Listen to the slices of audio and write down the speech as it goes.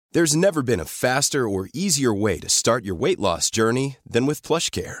There's never been a faster or easier way to start your weight loss journey than with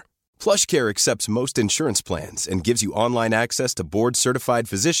PlushCare. PlushCare accepts most insurance plans and gives you online access to board-certified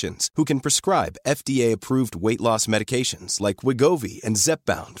physicians who can prescribe FDA-approved weight loss medications like Wegovy and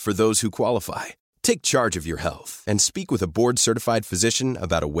Zepbound for those who qualify. Take charge of your health and speak with a board-certified physician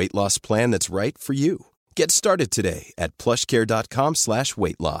about a weight loss plan that's right for you. Get started today at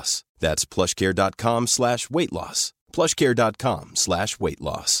plushcare.com/weight-loss. That's plushcare.com/weight-loss.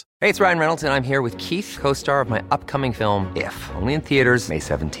 plushcare.com/weight-loss. Hey, it's Ryan Reynolds, and I'm here with Keith, co-star of my upcoming film, If, only in theaters May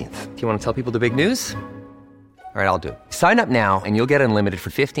 17th. Do you want to tell people the big news? All right, I'll do it. Sign up now and you'll get unlimited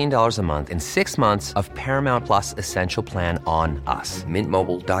for $15 a month and 6 months of Paramount Plus Essential Plan on us.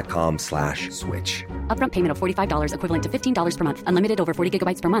 MintMobile.com/switch. Upfront payment of $45 equivalent to $15 per month. Unlimited over 40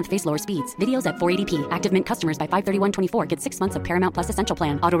 gigabytes per month. Face lower speeds. Videos at 480p. Active Mint customers by 531.24 get 6 months of Paramount Plus Essential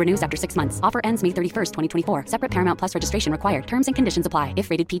Plan. Auto renews after 6 months. Offer ends May 31st, 2024. Separate Paramount Plus registration required. Terms and conditions apply if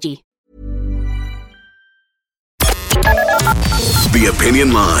rated PG. The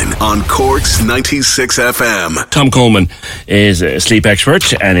Opinion Line on Cork's 96 FM. Tom Coleman is a sleep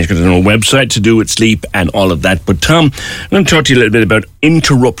expert and he's got a little website to do with sleep and all of that. But Tom, I'm going to talk to you a little bit about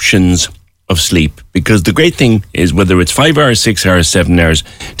interruptions of sleep, because the great thing is, whether it's 5 hours, 6 hours, 7 hours,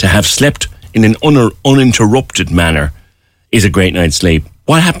 to have slept in an uninterrupted manner is a great night's sleep.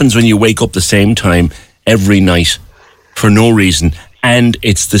 What happens when you wake up the same time every night for no reason, and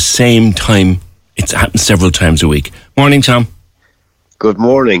it's the same time? It's happened several times a week. Morning, Tom. Good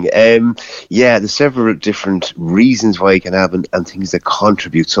morning. There's several different reasons why it can happen and things that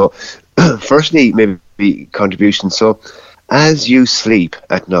contribute. So, firstly, maybe contributions. So, as you sleep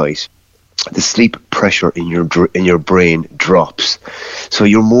at night, the sleep pressure in your brain drops, so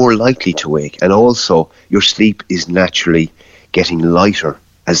you're more likely to wake, and also your sleep is naturally getting lighter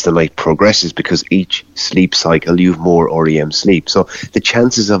as the night progresses, because each sleep cycle you have more REM sleep, so the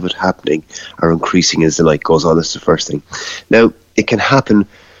chances of it happening are increasing as the night goes on. That's the first thing. Now, it can happen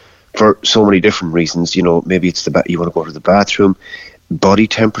for so many different reasons. You know, maybe it's you want to go to the bathroom, body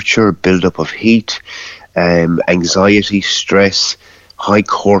temperature, build-up of heat, anxiety, stress, high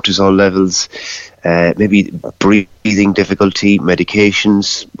cortisol levels, maybe breathing difficulty,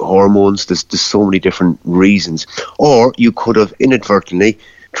 medications, hormones. There's so many different reasons. Or you could have inadvertently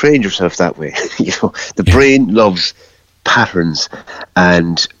trained yourself that way. You know, the brain loves patterns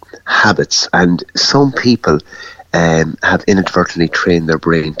and habits, and some people have inadvertently trained their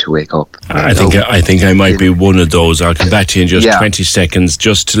brain to wake up. I think I might be one of those. I'll come back to you in just 20 seconds.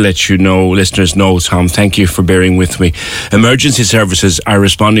 Just to let you know, listeners know, Tom, thank you for bearing with me. Emergency services are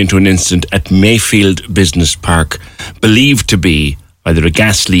responding to an incident at Mayfield Business Park, believed to be either a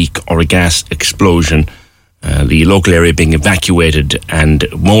gas leak or a gas explosion. The local area being evacuated, and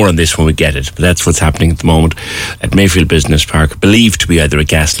more on this when we get it. But that's what's happening at the moment at Mayfield Business Park, believed to be either a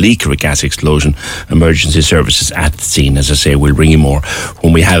gas leak or a gas explosion. Emergency services at the scene. As I say, we'll bring you more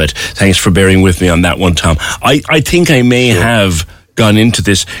when we have it. Thanks for bearing with me on that one, Tom. I think I may have gone into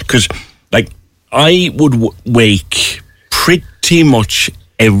this because, I would wake pretty much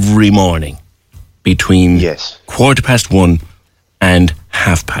every morning between 1:15 and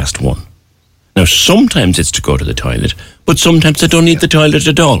 1:30. Now, sometimes it's to go to the toilet, but sometimes I don't need the toilet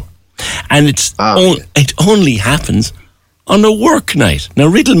at all. And it only happens on a work night. Now,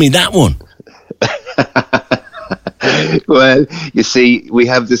 riddle me that one. Well, you see, we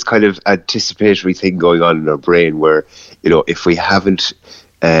have this kind of anticipatory thing going on in our brain where, you know, if we haven't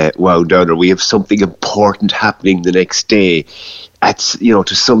wound down, or we have something important happening the next day,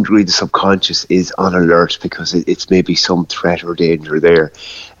 to some degree the subconscious is on alert because it's maybe some threat or danger there.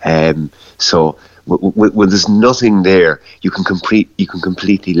 So when there's nothing there, you can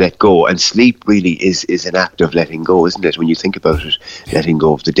completely let go. And sleep really is an act of letting go, isn't it? When you think about it, letting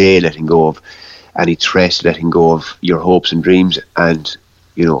go of the day, letting go of any threat, letting go of your hopes and dreams, and,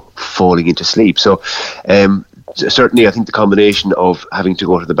 you know, falling into sleep. So certainly I think the combination of having to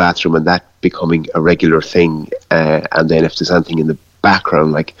go to the bathroom and that becoming a regular thing, and then if there's anything in the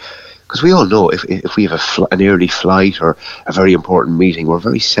background, because we all know if we have an early flight or a very important meeting, we're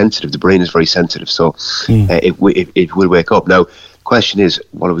very sensitive. The brain is very sensitive, so it will wake up. Now, the question is,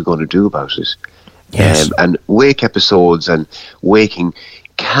 what are we going to do about it? Yes. And wake episodes and waking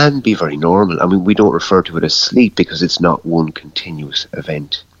can be very normal. I mean, we don't refer to it as sleep because it's not one continuous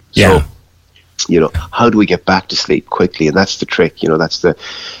event. Yeah. So, you know, how do we get back to sleep quickly? And that's the trick, you know, and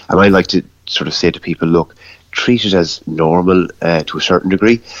I like to sort of say to people, look, treat it as normal to a certain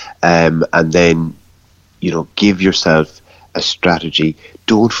degree, and then, you know, give yourself a strategy.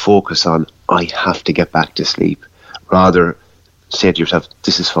 Don't focus on, I have to get back to sleep. Rather, say to yourself,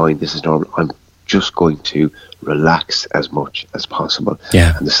 this is fine, this is normal, I'm just going to relax as much as possible.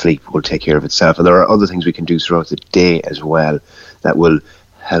 Yeah. And the sleep will take care of itself. And there are other things we can do throughout the day as well that will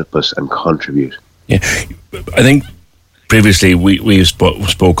help us and contribute. Yeah. I think previously we've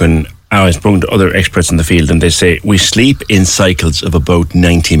spoken to other experts in the field, and they say we sleep in cycles of about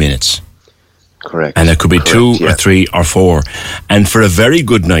 90 minutes. Correct. And it could be 2 or 3 or 4. And for a very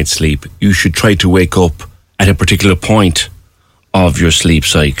good night's sleep, you should try to wake up at a particular point of your sleep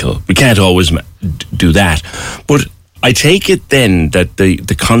cycle. We can't always do that. But I take it then that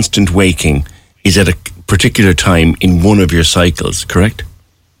the constant waking is at a particular time in one of your cycles, correct?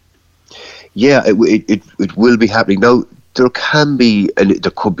 Yeah, it will be happening. Now, there could be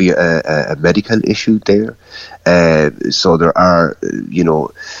a medical issue there. So there are,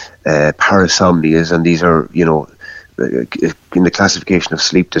 parasomnias, and these are, in the classification of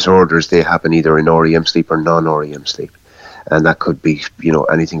sleep disorders, they happen either in REM sleep or non-REM sleep. And that could be,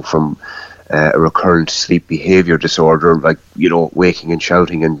 anything from a recurrent sleep behavior disorder, like, waking and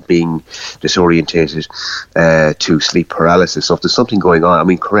shouting and being disorientated, to sleep paralysis. So if there's something going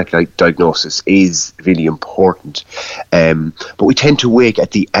on, correct diagnosis is really important. But we tend to wake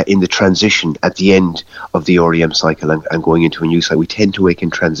in the transition at the end of the REM cycle and going into a new cycle. We tend to wake in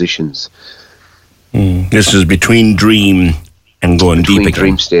transitions. This is between dream and going deep again.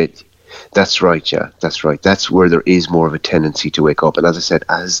 Dream state. That's right, yeah, that's right. That's where there is more of a tendency to wake up. And as I said,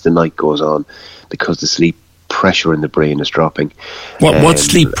 as the night goes on, because the sleep pressure in the brain is dropping. What's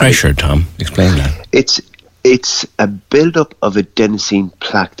sleep pressure, Tom? Explain that. It's a build-up of adenosine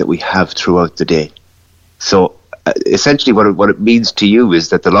plaque that we have throughout the day. So essentially what it means to you is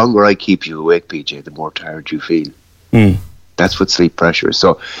that the longer I keep you awake, PJ, the more tired you feel. That's what sleep pressure is.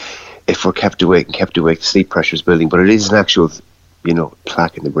 So if we're kept awake, the sleep pressure is building, but it is an actual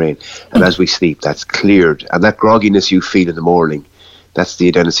plaque in the brain. And as we sleep, that's cleared. And that grogginess you feel in the morning, that's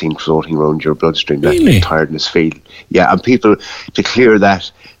the adenosine floating around your bloodstream, that really? Tiredness feel. Yeah, and people, to clear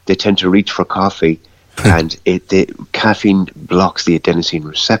that, they tend to reach for coffee, and caffeine blocks the adenosine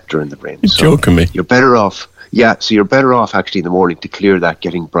receptor in the brain. You're joking me. You're better off. Yeah, so you're better off actually in the morning to clear that,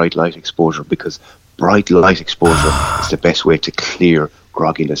 getting bright light exposure, because bright light exposure is the best way to clear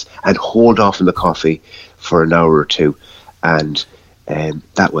grogginess. And hold off on the coffee for an hour or two, and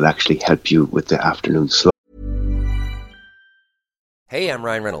that will actually help you with the afternoon slow. Hey, I'm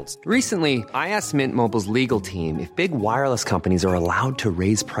Ryan Reynolds. Recently, I asked Mint Mobile's legal team if big wireless companies are allowed to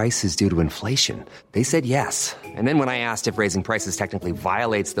raise prices due to inflation. They said yes. And then when I asked if raising prices technically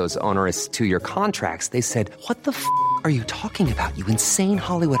violates those onerous 2-year contracts, they said, "What the f*** are you talking about, you insane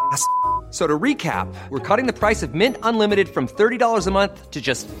Hollywood ass?" So to recap, we're cutting the price of Mint Unlimited from $30 a month to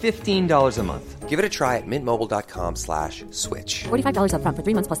just $15 a month. Give it a try at mintmobile.com/switch. $45 up front for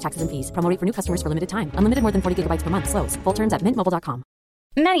 3 months plus taxes and fees. Promo rate for new customers for limited time. Unlimited more than 40 gigabytes per month. Slows full terms at mintmobile.com.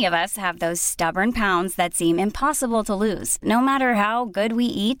 Many of us have those stubborn pounds that seem impossible to lose, no matter how good we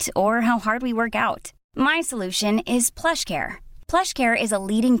eat or how hard we work out. My solution is PlushCare. PlushCare is a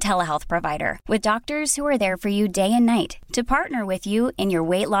leading telehealth provider with doctors who are there for you day and night to partner with you in your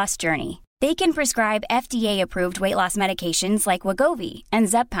weight loss journey. They can prescribe FDA-approved weight loss medications like Wegovy and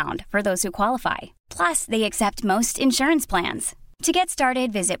Zepbound for those who qualify. Plus, they accept most insurance plans. To get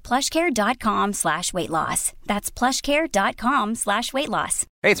started, visit plushcare.com/weightloss. That's plushcare.com/weightloss.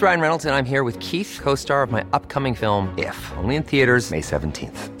 Hey, it's Ryan Reynolds, and I'm here with Keith, co-star of my upcoming film, If, only in theaters May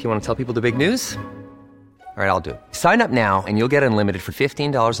 17th. Do you want to tell people the big news? All right, I'll do it. Sign up now and you'll get unlimited for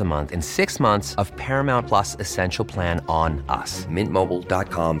 $15 a month and 6 months of Paramount Plus Essential Plan on us.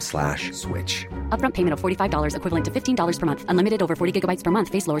 Mintmobile.com/switch. Upfront payment of $45 equivalent to $15 per month. Unlimited over 40 gigabytes per month.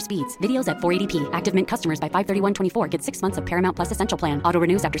 Face lower speeds. Videos at 480p. Active Mint customers by 531.24 get 6 months of Paramount Plus Essential Plan. Auto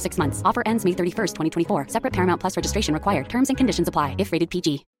renews after 6 months. Offer ends May 31st, 2024. Separate Paramount Plus registration required. Terms and conditions apply if rated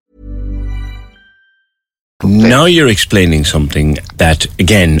PG. Now you're explaining something that,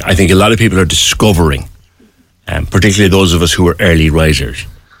 again, I think a lot of people are discovering. Particularly those of us who are early risers.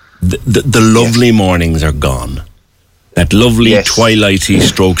 The lovely mornings are gone. That lovely twilighty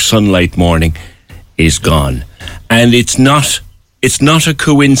stroke sunlight morning is gone. And it's not a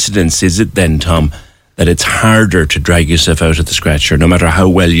coincidence, is it then, Tom, that it's harder to drag yourself out of the scratcher no matter how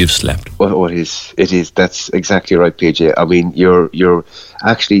well you've slept? Well, it is. That's exactly right, PJ. I mean, you're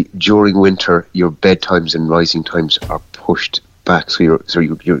actually, during winter, your bedtimes and rising times are pushed back, so you're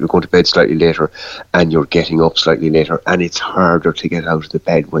going to bed slightly later, and you're getting up slightly later, and it's harder to get out of the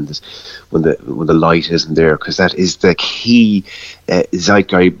bed when the light isn't there, because that is the key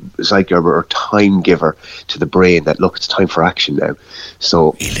Zeitgeber or time giver to the brain that, look, it's time for action now.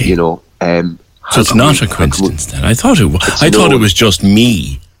 So really? So it's not a coincidence then. I thought it was just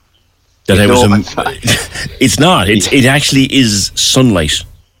me that I was. It's not. It actually is sunlight.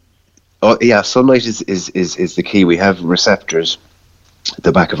 Oh yeah, sunlight is the key. We have receptors at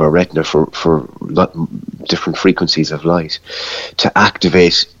the back of our retina for different frequencies of light to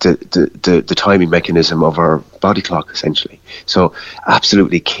activate the timing mechanism of our body clock, essentially. So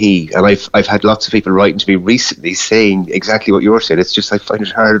absolutely key. And I've had lots of people writing to me recently saying exactly what you're saying. It's just I find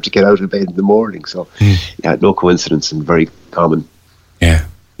it harder to get out of bed in the morning. So yeah, no coincidence and very common. Yeah.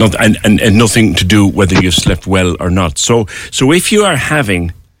 And nothing to do whether you've slept well or not. So if you are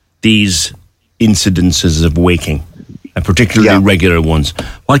having these incidences of waking, and particularly regular ones,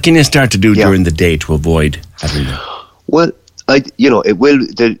 what can you start to do during the day to avoid having them? Well, it will.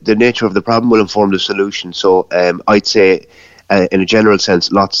 The nature of the problem will inform the solution. So I'd say, in a general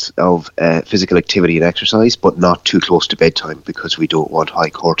sense, lots of physical activity and exercise, but not too close to bedtime, because we don't want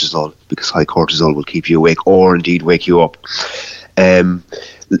high cortisol, because high cortisol will keep you awake or indeed wake you up.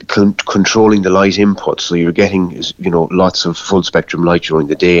 Controlling the light input, so you're getting lots of full spectrum light during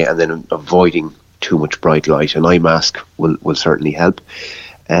the day, and then avoiding too much bright light. An eye mask will certainly help.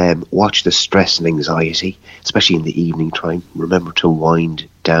 Watch the stress and anxiety, especially in the evening time. Remember to wind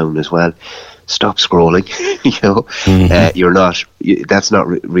down as well. Stop scrolling. That's not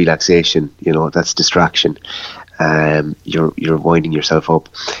relaxation. That's distraction. You're winding yourself up.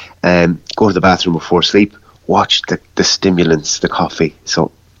 Go to the bathroom before sleep. Watch the stimulants, the coffee.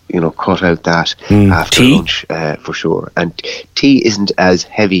 So cut out that after tea? Lunch for sure. And tea isn't as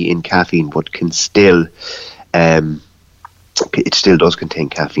heavy in caffeine, but can still, it still does contain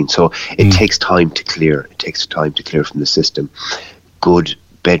caffeine. So it takes time to clear. It takes time to clear from the system. Good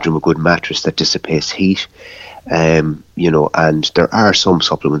bedroom, a good mattress that dissipates heat. And there are some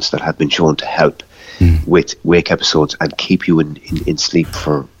supplements that have been shown to help with wake episodes and keep you in sleep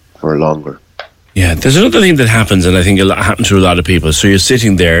for longer. Yeah, there's another thing that happens, and I think it happens to a lot of people. So you're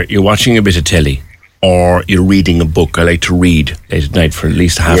sitting there, you're watching a bit of telly, or you're reading a book. I like to read late at night for at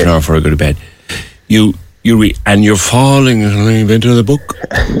least half an hour before I go to bed. You read, and you're falling into the book,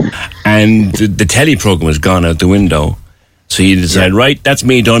 and the telly program has gone out the window. So you decide, right, that's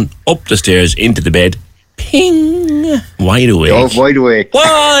me done. Up the stairs, into the bed, ping, wide awake. Oh, wide awake.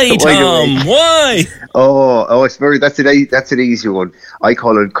 Why, Tom? Why? Oh, that's an easy one. I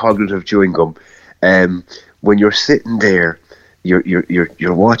call it cognitive chewing gum. When you're sitting there,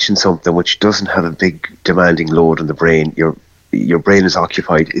 you're watching something which doesn't have a big demanding load on the brain. Your brain is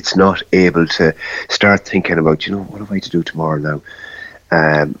occupied. It's not able to start thinking about, what have I to do tomorrow now?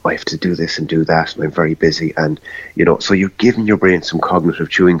 I have to do this and do that, and I'm very busy. And so you're giving your brain some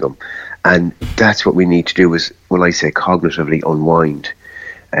cognitive chewing gum, and that's what we need to do. Is when I say cognitively unwind.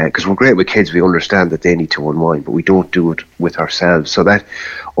 Because we're great with kids, we understand that they need to unwind, but we don't do it with ourselves. So that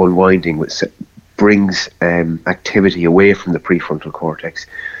unwinding brings activity away from the prefrontal cortex,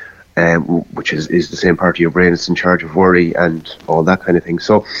 which is the same part of your brain that's in charge of worry and all that kind of thing.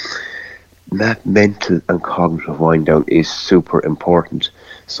 So that mental and cognitive wind down is super important.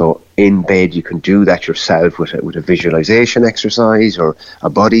 So in bed you can do that yourself with a visualization exercise or a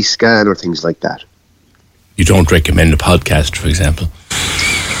body scan or things like that. You don't recommend a podcast, for example?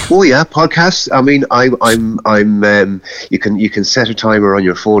 Oh yeah, podcasts. I mean, I'm. You can set a timer on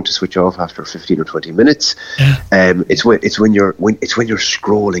your phone to switch off after 15 or 20 minutes. Yeah. It's when you're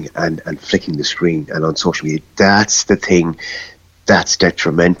scrolling and flicking the screen and on social media. That's the thing that's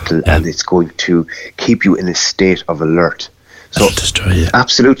detrimental, and it's going to keep you in a state of alert. So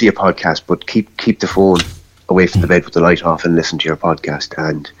absolutely a podcast, but keep the phone away from the bed with the light off and listen to your podcast,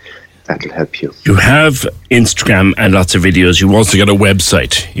 and that'll help you. You have Instagram and lots of videos. You also got a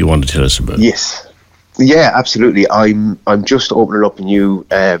website you want to tell us about. Yes. Yeah, absolutely. I'm just opening up a new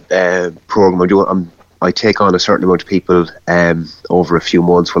program. I take on a certain amount of people over a few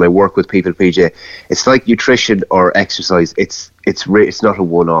months. When I work with people, PJ, it's like nutrition or exercise. It's not a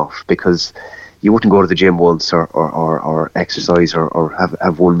one-off, because you wouldn't go to the gym once or exercise or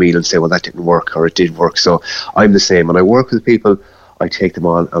have one meal and say, well, that didn't work, or it did work. So I'm the same. When I work with people, I take them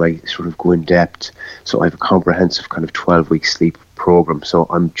on and I sort of go in depth. So I have a comprehensive kind of 12-week sleep program. So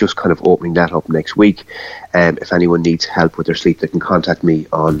I'm just kind of opening that up next week. If anyone needs help with their sleep, they can contact me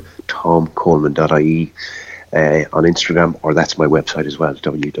on tomcoleman.ie on Instagram, or that's my website as well,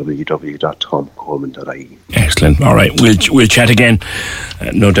 www.tomcoleman.ie. Excellent. All right, we'll chat again,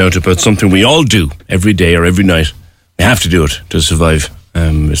 no doubt, about something we all do every day or every night. We have to do it to survive.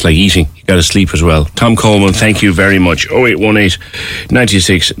 It's like eating. You got to sleep as well. Tom Coleman, thank you very much. 0818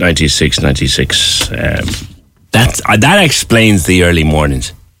 96 96 96. That explains the early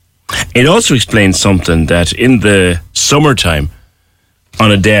mornings. It also explains something, that in the summertime,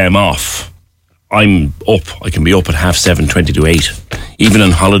 on a day I'm off, I'm up. I can be up at 7:30, 20 to 8. Even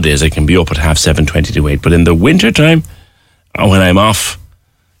on holidays, I can be up at 7:30, 20 to 8. But in the winter time, when I'm off,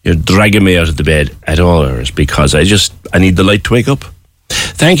 you're dragging me out of the bed at all hours because I need the light to wake up.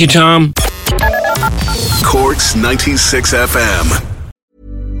 Thank you, Tom. Cork's 96 FM.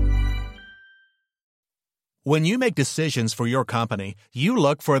 When you make decisions for your company, you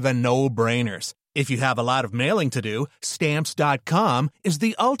look for the no-brainers. If you have a lot of mailing to do, Stamps.com is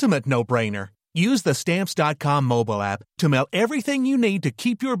the ultimate no-brainer. Use the Stamps.com mobile app to mail everything you need to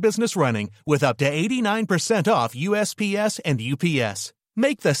keep your business running with up to 89% off USPS and UPS.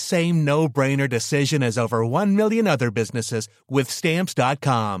 Make the same no-brainer decision as over 1 million other businesses with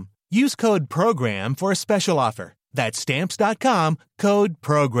Stamps.com. Use code PROGRAM for a special offer. That's Stamps.com, code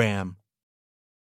PROGRAM.